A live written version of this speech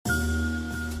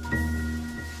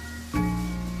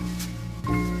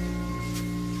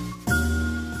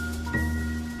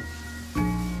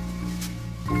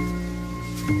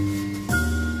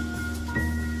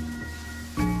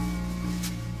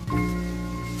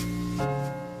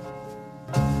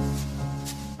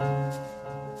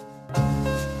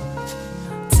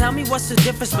Tell me what's the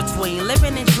difference between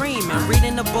living and dreaming,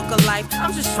 reading the book of life.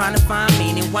 I'm just trying to find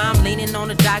meaning. While I'm leaning on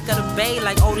the dock of the bay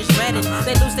like Otis Redding.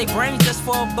 They lose their brains just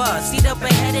for a buzz. Seat up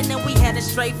ahead and then we headed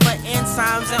straight for end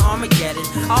times and Armageddon.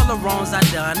 All the wrongs I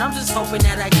done, I'm just hoping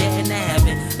that I get into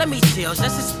heaven. Let me chill,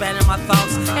 just expanding my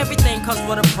thoughts. Everything comes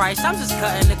with a price, I'm just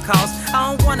cutting the cost. I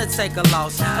don't wanna take a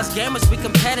loss. Us gamers, we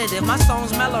competitive. My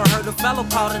song's mellow, heard a fellow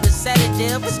called it a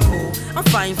sedative. It's cool, I'm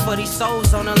fighting for these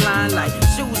souls on the line like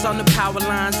shoes on the power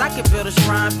lines. I can build a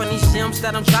shrine for these gems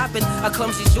that I'm dropping. A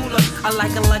clumsy jeweler,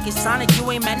 unlike a lucky Sonic,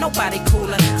 you ain't met nobody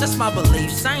cooler. Just my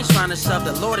beliefs, I ain't trying to shove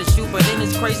the Lord at you, but in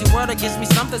this crazy world it gives me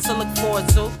something to look forward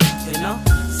to, you know?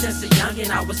 Since a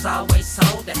youngin' I was always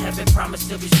told that heaven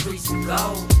promised to be streets of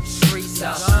gold. Streets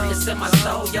of gold. It's in my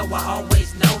soul, yo, I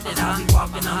always know that I'll be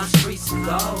walking on the streets of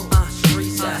gold.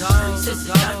 Streets of gold. Since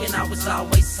a youngin' I was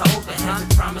always told that heaven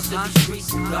promised to be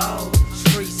streets of gold.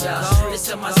 Streets of gold. It's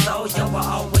in my soul, yo, I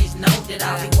always know that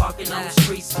I'll be walking on the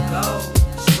streets of gold.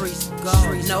 Streets of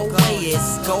gold. No way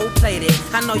it's gold plated.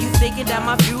 I know you thinking that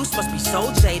my views must be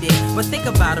so jaded, but think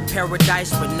about a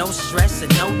paradise with no stress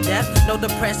and no death, no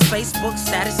depressed Facebook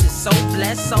status is so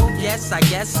blessed. So yes, I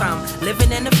guess I'm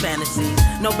living in a fantasy.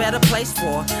 No better place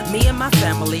for me and my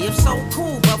family. It's so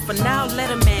cool, but for now let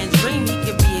a man dream he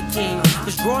can be a king.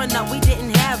 Cause growing up we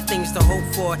didn't have things to hope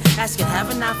for. Asking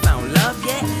haven't I found love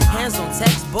yet? Hands on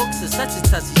textbooks is such a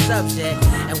touchy subject,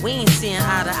 and we ain't seeing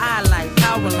eye to eye like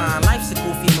Powerline. Life's a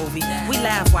goofy movie, we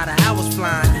laugh while the hours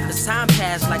flying. As time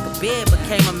passed like a bid,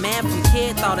 became a man from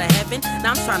kid, thought of heaven.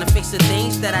 Now I'm trying to fix the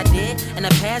things that I did in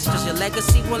the past, cause your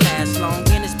legacy will last long.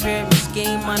 In this pyramid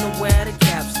scheme, unaware the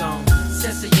capstone.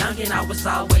 Since a youngin' I was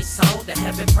always told that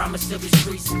heaven promised to be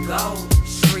streets of gold.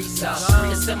 Streets of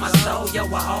gold. It's in my soul, yo,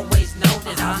 I always know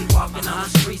that I'll be walking on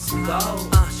the streets of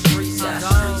gold. Streets of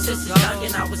gold. Since a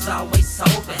youngin' I was always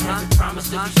told that heaven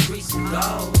promised to be streets of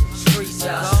gold. Streets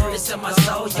of gold. It's in my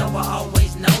soul, yo, I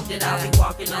always know that I'll be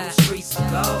walking on the streets of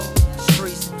gold.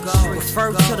 Streets of gold.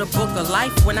 Refer to the book of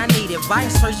life when I need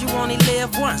advice. Heard you only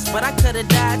live once, but I could've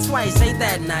died twice. Ain't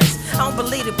that nice? I don't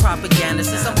believe the propaganda.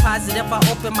 Since I'm positive, I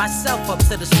open myself up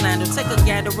to the slander. Take a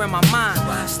gander in my mind.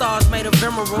 Stars made of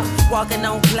emerald, walking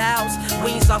on clouds.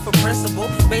 Wings off a principle,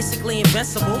 basically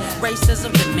invincible.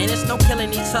 Racism diminished, no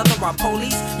killing each other. Our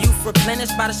police, youth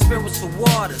replenished by the spiritual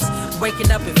waters.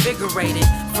 Waking up invigorated,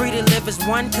 free to live as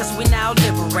one, cause we now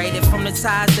liberated from the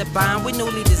ties that bind. We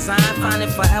newly designed, finding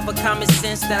forever common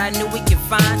sense that I knew we could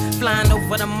find. Flying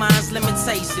over the mind's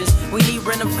limitations, we need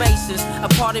renovations. A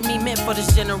part of me meant for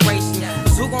this generation.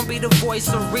 Cause who gon' be the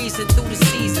voice of reason through the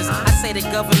seasons? I say the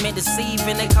government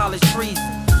deceiving, they call it treason.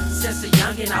 Since a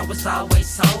youngin' I was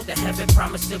always told that heaven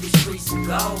promised to be streets of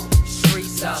gold.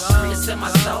 Streets of gold. It's in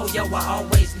my soul, yo, I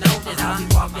always know that I'll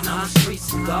be walking on the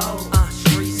streets of gold.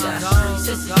 Streets of gold.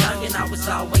 Since a youngin' I was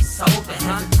always told that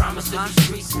heaven promised to be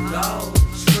streets of gold.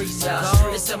 Streets of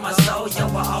gold. It's in my soul, yo,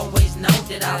 I always know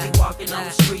that I'll be walking on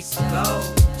the streets of gold.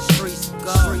 Streets of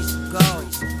gold.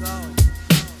 Streets of gold.